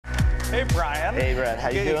Hey, Brian. Hey, Brad. How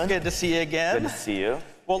you doing? Good to see you again. Good to see you.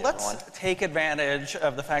 Well, let's take advantage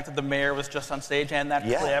of the fact that the mayor was just on stage and that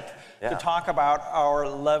clip to talk about our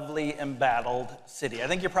lovely embattled city. I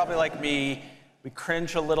think you're probably like me. We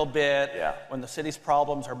cringe a little bit when the city's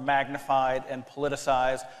problems are magnified and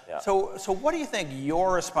politicized. So what do you think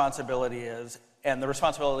your responsibility is and the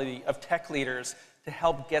responsibility of tech leaders to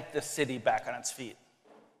help get this city back on its feet?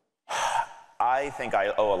 I think I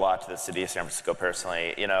owe a lot to the city of San Francisco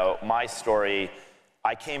personally. You know, my story,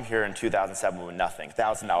 I came here in 2007 with nothing,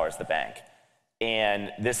 $1,000 at the bank.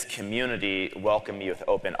 And this community welcomed me with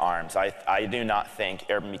open arms. I do not think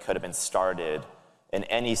Airbnb could have been started in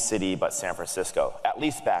any city but San Francisco, at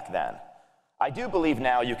least back then. I do believe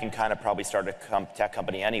now you can kind of probably start a tech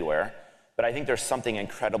company anywhere, but I think there's something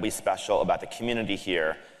incredibly special about the community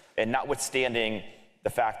here, and notwithstanding the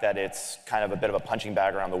fact that it's kind of a bit of a punching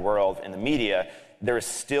bag around the world in the media, there is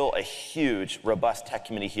still a huge, robust tech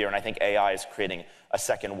community here, and I think AI is creating a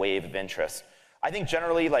second wave of interest. I think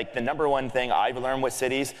generally, like, the number one thing I've learned with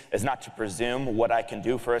cities is not to presume what I can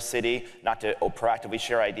do for a city, not to proactively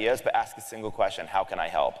share ideas, but ask a single question: how can I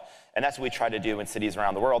help? And that's what we try to do in cities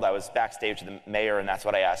around the world. I was backstage with the mayor, and that's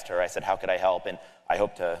what I asked her. I said, how could I help? And I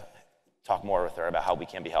hope to talk more with her about how we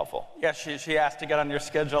can be helpful. Yeah, she asked to get on your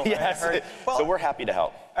schedule. Yes, well, so we're happy to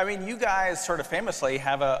help. I mean, you guys sort of famously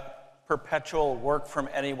have a perpetual work from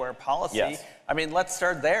anywhere policy. Yes. I mean, let's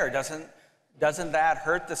start there. Doesn't that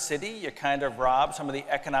hurt the city? You kind of rob some of the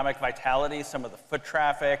economic vitality, some of the foot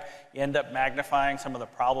traffic. You end up magnifying some of the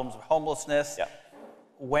problems of homelessness. Yeah.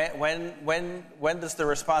 When does the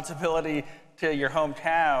responsibility to your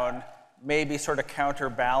hometown maybe sort of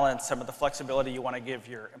counterbalance some of the flexibility you want to give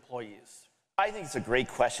your employees? I think it's a great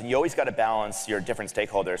question. You always got to balance your different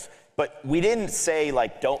stakeholders. But we didn't say,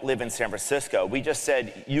 like, don't live in San Francisco. We just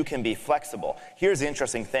said you can be flexible. Here's the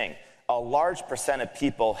interesting thing. A large percent of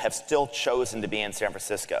people have still chosen to be in San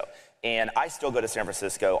Francisco. And I still go to San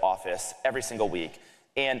Francisco office every single week.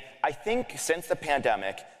 And I think since the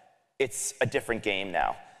pandemic, it's a different game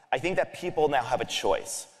now. I think that people now have a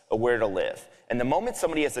choice of where to live. And the moment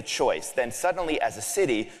somebody has a choice, then suddenly as a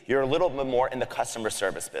city, you're a little bit more in the customer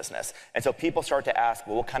service business. And so people start to ask,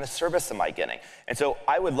 well, what kind of service am I getting? And so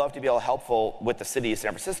I would love to be able to helpful with the city of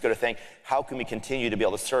San Francisco to think, how can we continue to be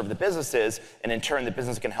able to serve the businesses, and in turn the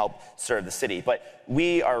business can help serve the city. But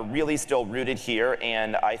we are really still rooted here,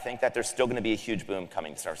 and I think that there's still going to be a huge boom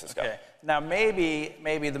coming to San Francisco. Okay. Now maybe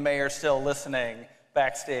the mayor's still listening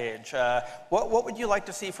backstage. What would you like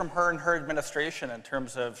to see from her and her administration in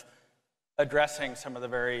terms of addressing some of the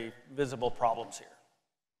very visible problems here?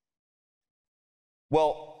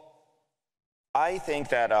 Well, I think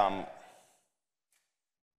that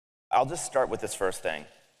I'll just start with this first thing.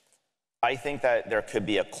 I think that there could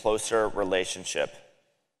be a closer relationship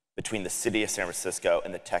between the city of San Francisco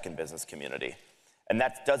and the tech and business community. And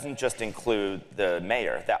that doesn't just include the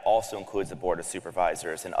mayor, that also includes the board of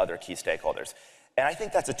supervisors and other key stakeholders. And I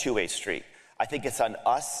think that's a two-way street. I think it's on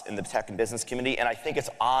us in the tech and business community, and I think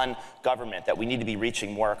it's on government that we need to be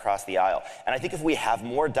reaching more across the aisle. And I think if we have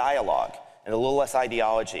more dialogue and a little less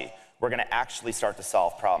ideology, we're going to actually start to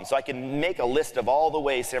solve problems. So I can make a list of all the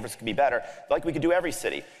ways San Francisco can be better, like we could do every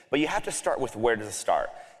city. But you have to start with, where does it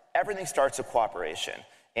start? Everything starts with cooperation.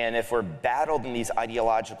 And if we're battled in these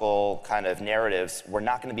ideological kind of narratives, we're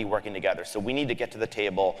not going to be working together. So we need to get to the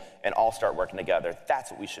table and all start working together.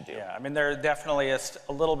 That's what we should do. Yeah, I mean, there definitely is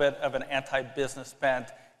a little bit of an anti-business bent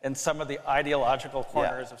in some of the ideological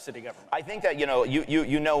corners of city government. I think that,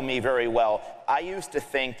 you know me very well. I used to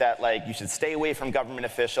think that, like, you should stay away from government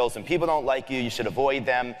officials, and people don't like you should avoid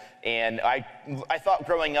them. And I thought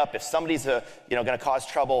growing up, if somebody's going to cause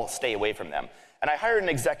trouble, stay away from them. And I hired an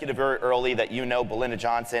executive very early that Belinda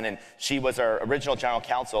Johnson, and she was our original general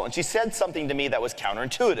counsel, and she said something to me that was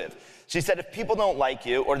counterintuitive. She said, if people don't like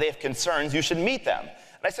you or they have concerns, you should meet them.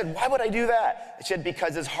 And I said, why would I do that? She said,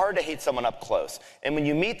 because it's hard to hate someone up close. And when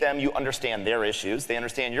you meet them, you understand their issues, they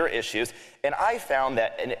understand your issues. And I found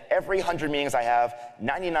that in every 100 meetings I have,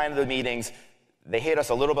 99 of the meetings, they hate us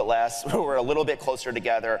a little bit less, we're a little bit closer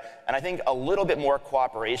together. And I think a little bit more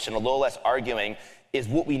cooperation, a little less arguing, is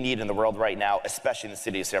what we need in the world right now, especially in the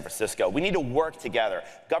city of San Francisco. We need to work together.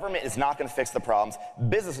 Government is not going to fix the problems.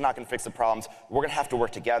 Business is not going to fix the problems. We're going to have to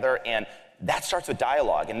work together, and that starts with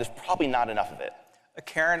dialogue, and there's probably not enough of it.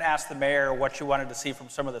 Karen asked the mayor what she wanted to see from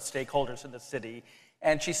some of the stakeholders in the city,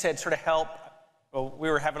 and she said sort of help. Well, we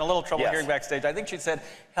were having a little trouble hearing backstage. I think she said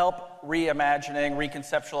help reimagining,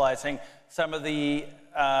 reconceptualizing some of the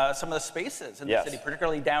spaces in the city,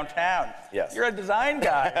 particularly downtown. Yes. You're a design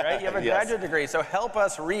guy, right? You have a graduate degree, so help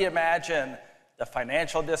us reimagine the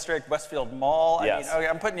financial district, Westfield Mall. Yes. I mean, okay,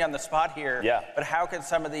 I'm putting you on the spot here. Yeah. But how can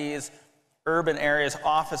some of these urban areas,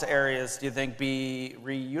 office areas, do you think be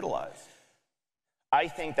reutilized? I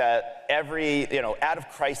think that out of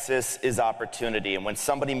crisis is opportunity. And when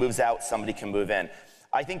somebody moves out, somebody can move in.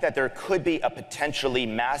 I think that there could be a potentially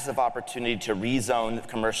massive opportunity to rezone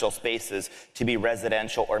commercial spaces to be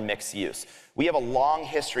residential or mixed use. We have a long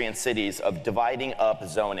history in cities of dividing up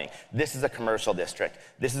zoning. This is a commercial district.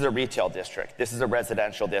 This is a retail district. This is a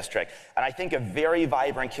residential district. And I think a very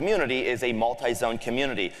vibrant community is a multi-zone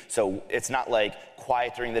community. So it's not like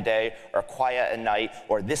quiet during the day or quiet at night,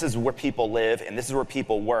 or this is where people live and this is where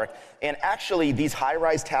people work. And actually, these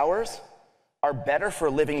high-rise towers are better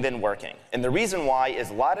for living than working. And the reason why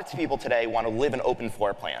is a lot of people today want to live in open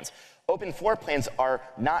floor plans. Open floor plans are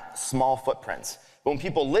not small footprints. But when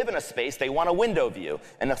people live in a space, they want a window view.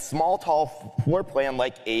 And a small, tall floor plan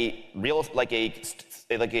like a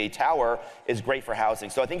tower is great for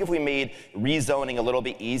housing. So I think if we made rezoning a little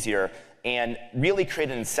bit easier and really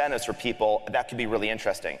created incentives for people, that could be really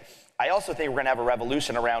interesting. I also think we're going to have a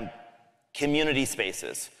revolution around community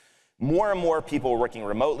spaces. More and more people are working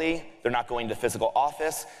remotely. They're not going to physical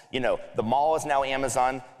office. The mall is now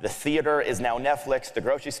Amazon. The theater is now Netflix. The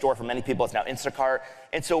grocery store for many people is now Instacart.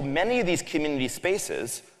 And so many of these community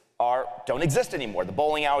spaces don't exist anymore. The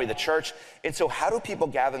bowling alley, the church. And so how do people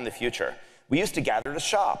gather in the future? We used to gather to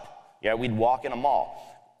shop. We'd walk in a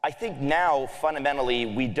mall. I think now, fundamentally,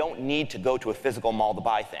 we don't need to go to a physical mall to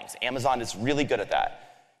buy things. Amazon is really good at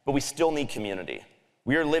that. But we still need community.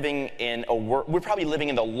 We're probably living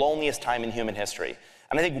in the loneliest time in human history.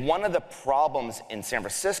 And I think one of the problems in San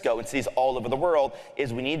Francisco and cities all over the world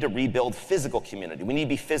is we need to rebuild physical community. We need to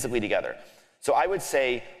be physically together. So I would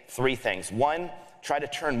say 3 things. 1, try to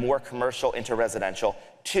turn more commercial into residential.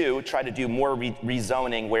 2, try to do more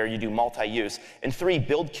rezoning where you do multi-use. And 3,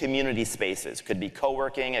 build community spaces. It could be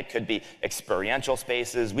co-working, it could be experiential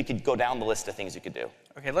spaces. We could go down the list of things you could do.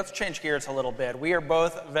 Okay, let's change gears a little bit. We are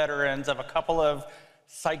both veterans of a couple of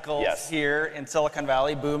cycles here in Silicon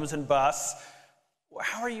Valley, booms and busts.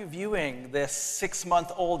 How are you viewing this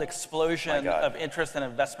 6-month-old explosion of interest and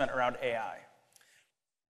investment around AI?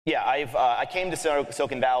 Yeah, I came to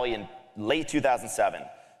Silicon Valley in late 2007.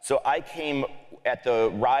 So I came at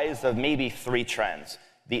the rise of maybe 3 trends.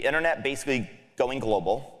 The internet basically going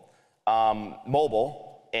global,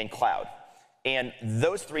 mobile, and cloud. And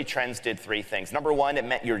those 3 trends did 3 things. Number 1, it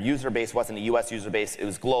meant your user base wasn't a US user base, it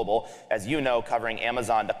was global. As you know, covering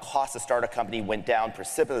Amazon, the cost to start a company went down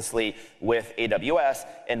precipitously with AWS,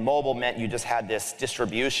 and mobile meant you just had this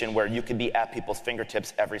distribution where you could be at people's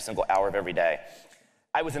fingertips every single hour of every day.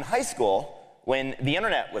 I was in high school when the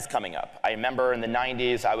internet was coming up. I remember in the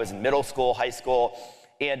 90s, I was in middle school, high school,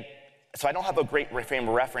 and so I don't have a great frame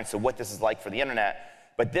of reference of what this is like for the internet.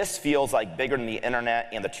 But this feels like bigger than the internet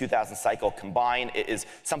and the 2000 cycle combined.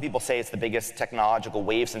 Some people say it's the biggest technological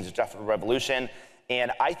wave since the Industrial Revolution.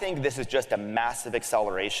 And I think this is just a massive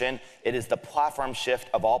acceleration. It is the platform shift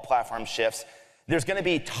of all platform shifts. There's going to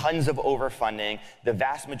be tons of overfunding. The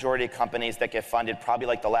vast majority of companies that get funded, probably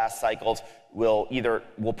like the last cycles, will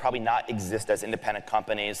probably not exist as independent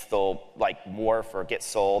companies. They'll morph or get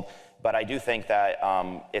sold. But I do think that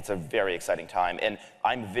it's a very exciting time. And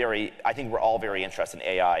I think we're all very interested in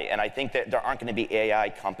AI. And I think that there aren't going to be AI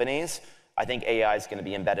companies. I think AI is going to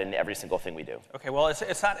be embedded in every single thing we do. Okay, well,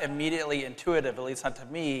 it's not immediately intuitive, at least not to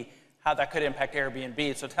me, how that could impact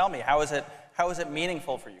Airbnb. So tell me, how is it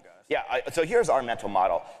meaningful for you guys? Yeah, so here's our mental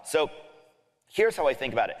model. So here's how I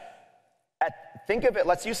think about it. Think of it,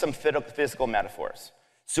 let's use some physical metaphors.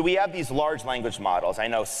 So we have these large language models. I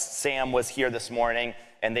know Sam was here this morning,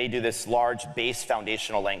 and they do this large base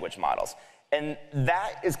foundational language models. And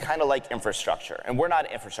that is kind of like infrastructure, and we're not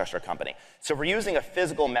an infrastructure company. So if we're using a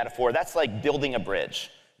physical metaphor, that's like building a bridge.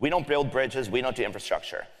 We don't build bridges, we don't do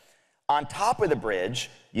infrastructure. On top of the bridge,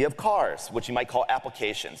 you have cars, which you might call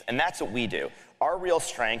applications, and that's what we do. Our real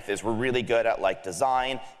strength is we're really good at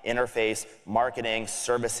design, interface, marketing,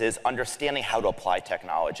 services, understanding how to apply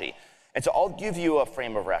technology. And so I'll give you a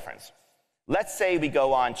frame of reference. Let's say we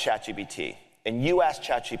go on ChatGPT, and you ask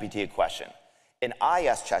ChatGPT a question, and I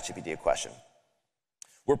ask ChatGPT a question.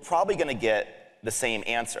 We're probably going to get the same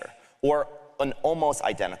answer, or an almost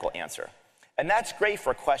identical answer. And that's great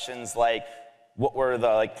for questions like, what were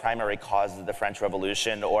the primary causes of the French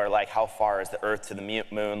Revolution, or how far is the Earth to the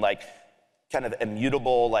moon, kind of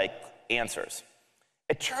immutable answers.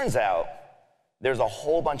 It turns out there's a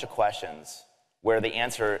whole bunch of questions where the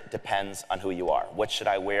answer depends on who you are. What should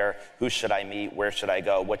I wear? Who should I meet? Where should I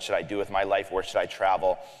go? What should I do with my life? Where should I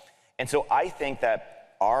travel? And so I think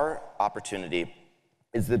that our opportunity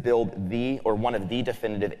is to build one of the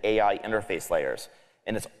definitive AI interface layers.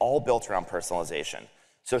 And it's all built around personalization.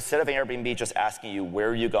 So instead of Airbnb just asking you, where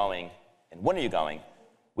are you going and when are you going,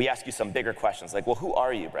 we ask you some bigger questions like, well, who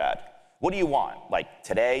are you, Brad? What do you want? Like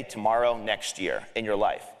today, tomorrow, next year in your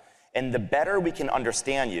life? And the better we can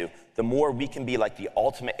understand you, the more we can be like the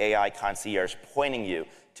ultimate AI concierge, pointing you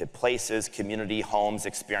to places, community, homes,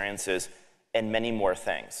 experiences, and many more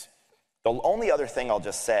things. The only other thing I'll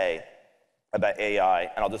just say about AI,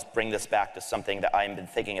 and I'll just bring this back to something that I've been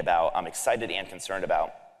thinking about, I'm excited and concerned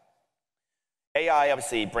about. AI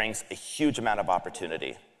obviously brings a huge amount of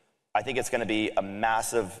opportunity. I think it's going to be a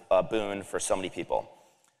massive boon for so many people.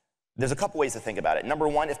 There's a couple ways to think about it. Number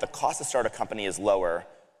one, if the cost to start a company is lower,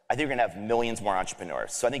 I think you're going to have millions more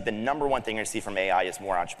entrepreneurs. So I think the number one thing you're going to see from AI is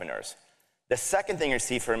more entrepreneurs. The second thing you're going to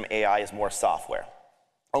see from AI is more software.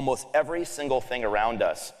 Almost every single thing around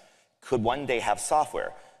us could one day have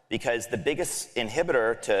software, because the biggest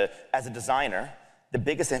inhibitor as a designer, the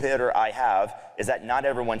biggest inhibitor I have is that not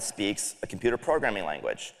everyone speaks a computer programming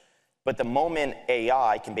language. But the moment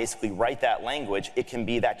AI can basically write that language, it can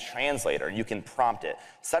be that translator. You can prompt it.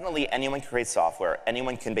 Suddenly, anyone can create software.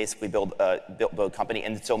 Anyone can basically build a company.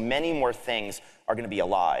 And so many more things are going to be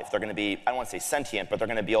alive. They're going to be, I don't want to say sentient, but they're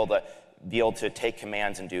going to be able to take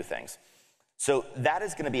commands and do things. So that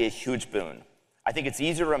is going to be a huge boon. I think it's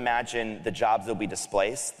easier to imagine the jobs that will be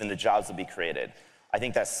displaced than the jobs that will be created. I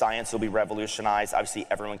think that science will be revolutionized. Obviously,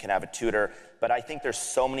 everyone can have a tutor. But I think there's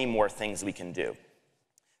so many more things we can do.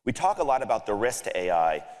 We talk a lot about the risk to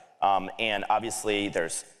AI, and obviously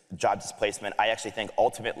there's job displacement. I actually think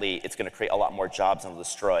ultimately it's going to create a lot more jobs and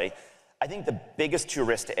destroy. I think the biggest two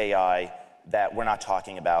risks to AI that we're not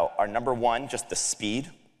talking about are, number one, just the speed.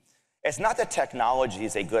 It's not that technology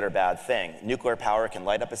is a good or bad thing. Nuclear power can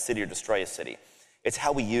light up a city or destroy a city. It's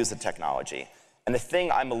how we use the technology. And the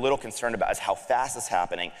thing I'm a little concerned about is how fast it's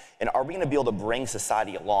happening, and are we going to be able to bring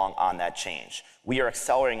society along on that change? We are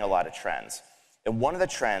accelerating a lot of trends. And one of the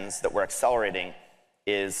trends that we're accelerating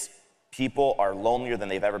is people are lonelier than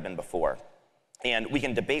they've ever been before. And we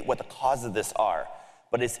can debate what the causes of this are,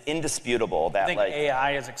 but it's indisputable that you think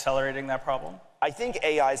AI is accelerating that problem? I think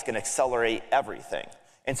AI is going to accelerate everything.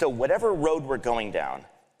 And so whatever road we're going down,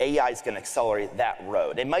 AI is going to accelerate that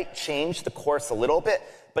road. It might change the course a little bit,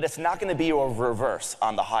 but it's not going to be a reverse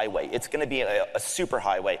on the highway. It's going to be a super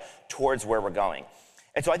highway towards where we're going.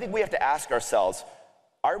 And so I think we have to ask ourselves,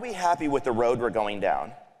 are we happy with the road we're going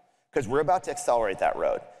down? Because we're about to accelerate that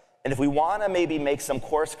road. And if we want to maybe make some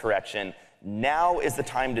course correction, now is the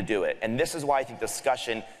time to do it. And this is why I think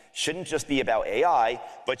discussion shouldn't just be about AI,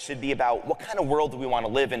 but should be about what kind of world do we want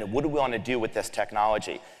to live in and what do we want to do with this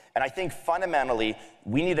technology. And I think fundamentally,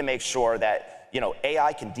 we need to make sure that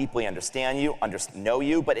AI can deeply understand you, know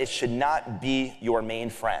you, but it should not be your main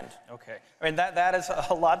friend. Okay. I mean, that is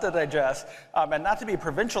a lot to digest. And not to be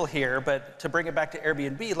provincial here, but to bring it back to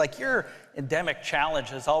Airbnb, like your endemic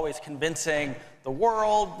challenge is always convincing the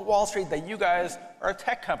world, Wall Street, that you guys are a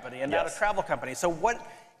tech company and not a travel company. So what,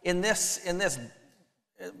 in this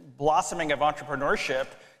blossoming of entrepreneurship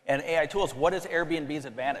and AI tools, what is Airbnb's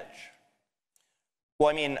advantage? Well,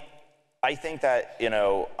 I mean, I think that,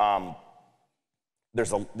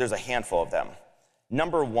 there's a handful of them.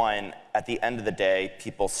 Number one, at the end of the day,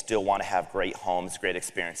 people still want to have great homes, great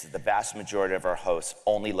experiences. The vast majority of our hosts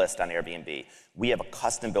only list on Airbnb. We have a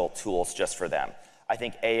custom-built tools just for them. I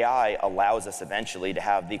think AI allows us eventually to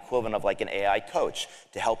have the equivalent of like an AI coach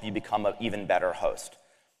to help you become an even better host.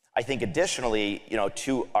 I think additionally,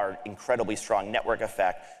 to our incredibly strong network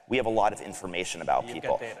effect, we have a lot of information about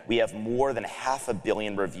people. We have more than 500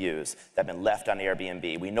 million reviews that have been left on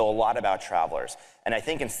Airbnb. We know a lot about travelers. And I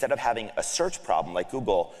think instead of having a search problem like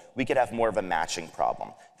Google, we could have more of a matching problem.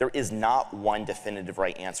 There is not one definitive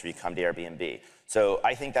right answer you come to Airbnb. So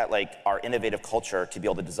I think that our innovative culture to be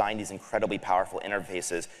able to design these incredibly powerful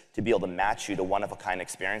interfaces to be able to match you to one-of-a-kind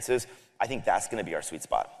experiences, I think that's going to be our sweet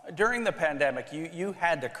spot. During the pandemic, you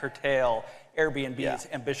had to curtail Airbnb's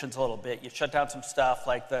ambitions a little bit. You shut down some stuff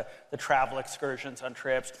like the travel excursions on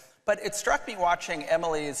trips. But it struck me watching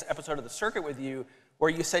Emily's episode of The Circuit with you,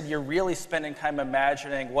 where you said you're really spending time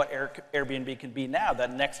imagining what Airbnb can be now,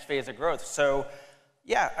 that next phase of growth. So,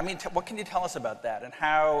 yeah, I mean, what can you tell us about that, and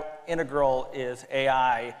how integral is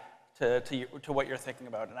AI to what you're thinking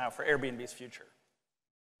about now for Airbnb's future?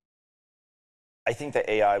 I think that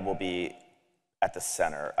AI will be at the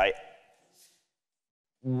center.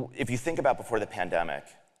 If you think about before the pandemic,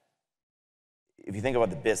 if you think about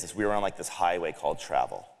the business, we were on this highway called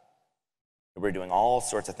travel. We were doing all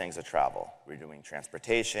sorts of things with travel. We were doing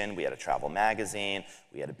transportation, we had a travel magazine,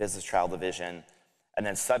 we had a business travel division, and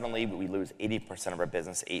then suddenly we lose 80% of our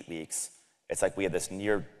business 8 weeks, It's like we had this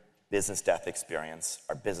near business death experience.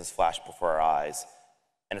 Our business flashed before our eyes.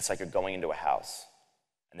 And it's like you're going into a house,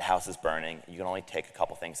 and the house is burning. You can only take a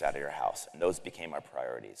couple things out of your house. And those became our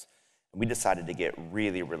priorities. And we decided to get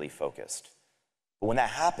really, really focused. But when that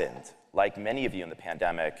happened, like many of you in the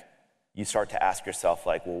pandemic, you start to ask yourself,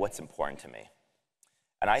 like, well, what's important to me?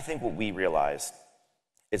 And I think what we realized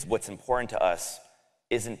is what's important to us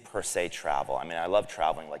isn't per se travel. I mean, I love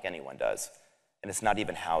traveling like anyone does. And it's not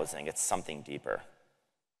even housing, it's something deeper.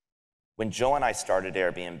 When Joe and I started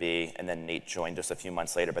Airbnb, and then Nate joined us a few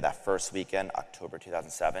months later, but that first weekend, October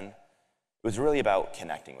 2007, it was really about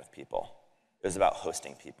connecting with people. It was about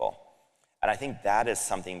hosting people. And I think that is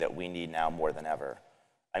something that we need now more than ever.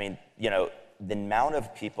 I mean, you know, the amount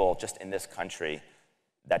of people just in this country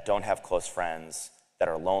that don't have close friends, that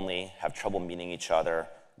are lonely, have trouble meeting each other,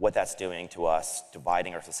 what that's doing to us,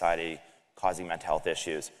 dividing our society, causing mental health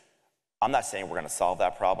issues. I'm not saying we're going to solve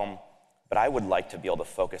that problem, but I would like to be able to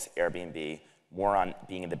focus Airbnb more on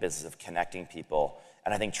being in the business of connecting people.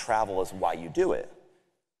 And I think travel is why you do it.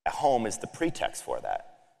 At home is the pretext for that.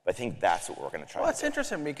 But I think that's what we're going to try to do. Well, it's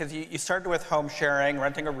interesting because you started with home sharing,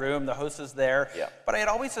 renting a room, the host is there. Yeah. But I had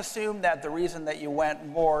always assumed that the reason that you went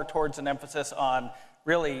more towards an emphasis on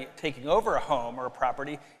really taking over a home or a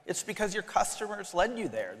property, it's because your customers led you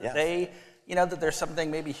there. That they, you know, that there's something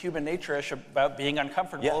maybe human nature-ish about being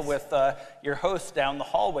uncomfortable with your host down the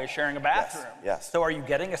hallway sharing a bathroom. Yes. So are you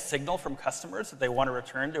getting a signal from customers that they want to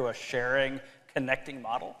return to a sharing, connecting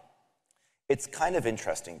model? It's kind of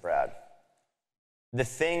interesting, Brad. The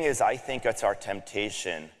thing is, I think it's our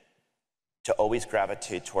temptation to always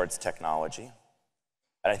gravitate towards technology.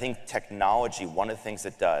 And I think technology, one of the things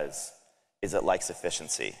it does is it likes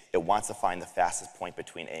efficiency. It wants to find the fastest point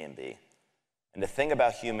between A and B. And the thing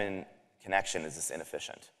about human connection is it's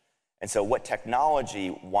inefficient. And so what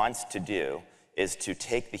technology wants to do is to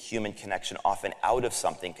take the human connection often out of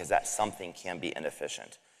something because that something can be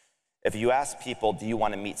inefficient. If you ask people, do you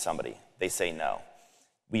want to meet somebody? They say no.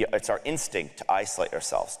 It's our instinct to isolate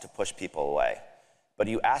ourselves, to push people away. But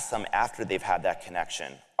you ask them after they've had that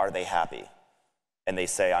connection, are they happy? And they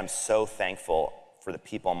say, I'm so thankful for the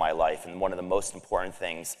people in my life. And one of the most important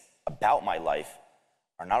things about my life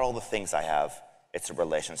are not all the things I have, it's the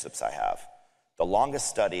relationships I have. The longest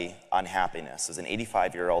study on happiness is an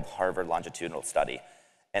 85-year-old Harvard longitudinal study.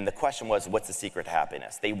 And the question was, what's the secret to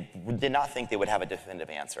happiness? They did not think they would have a definitive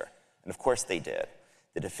answer. And of course they did.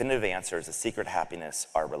 The definitive answer is the secret to happiness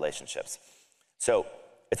are relationships. So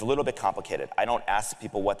it's a little bit complicated. I don't ask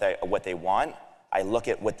people what they want. I look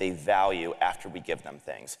at what they value after we give them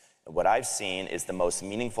things. And what I've seen is the most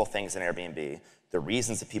meaningful things in Airbnb, the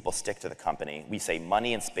reasons that people stick to the company. We say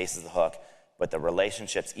money and space is the hook, but the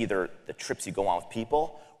relationships, either the trips you go on with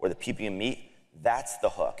people or the people you meet, that's the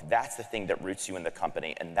hook. That's the thing that roots you in the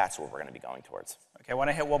company, and that's what we're going to be going towards. Okay, I want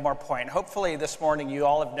to hit one more point. Hopefully this morning you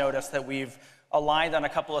all have noticed that we've aligned on a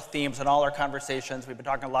couple of themes in all our conversations. We've been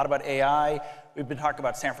talking a lot about AI, we've been talking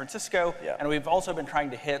about San Francisco, and we've also been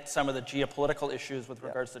trying to hit some of the geopolitical issues with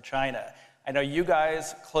regards to China. I know you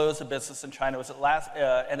guys closed a business in China. Was it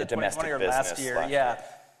end of 2020 or last year? Yeah.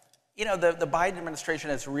 You know, the Biden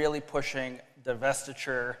administration is really pushing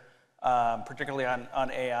divestiture, particularly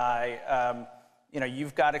on AI. You know,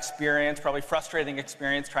 you've got experience, probably frustrating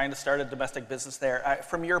experience, trying to start a domestic business there.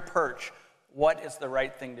 From your perch, what is the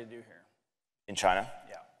right thing to do here? In China?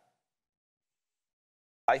 Yeah.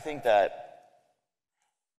 I think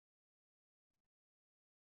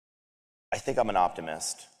I'm an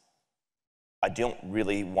optimist. I don't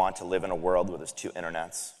really want to live in a world where there's two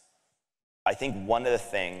internets. I think one of the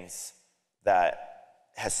things that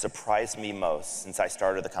has surprised me most since I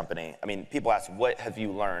started the company, I mean, people ask, what have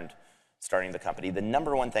you learned starting the company? The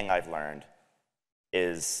number one thing I've learned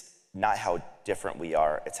is not how different we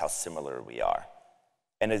are, it's how similar we are.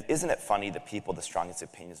 And isn't it funny, the people, the strongest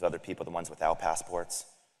opinions of other people, the ones without passports?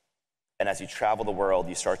 And as you travel the world,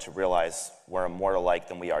 you start to realize we're more alike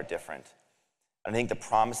than we are different. And I think the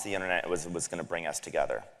promise of the internet was going to bring us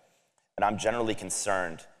together. And I'm generally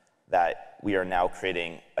concerned that we are now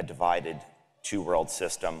creating a divided two-world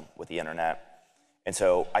system with the internet. And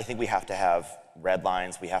so I think we have to have red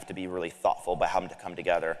lines. We have to be really thoughtful about how to come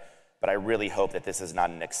together. But I really hope that this is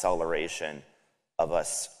not an acceleration of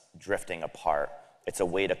us drifting apart. It's a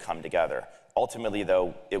way to come together. Ultimately,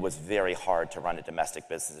 though, it was very hard to run a domestic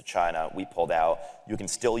business in China. We pulled out. You can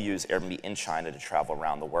still use Airbnb in China to travel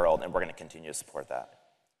around the world, and we're going to continue to support that.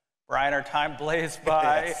 Brian, our time blazed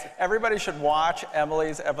by. Yes. Everybody should watch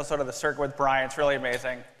Emily's episode of The Circuit with Brian. It's really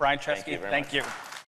amazing. Brian Chesky, thank you.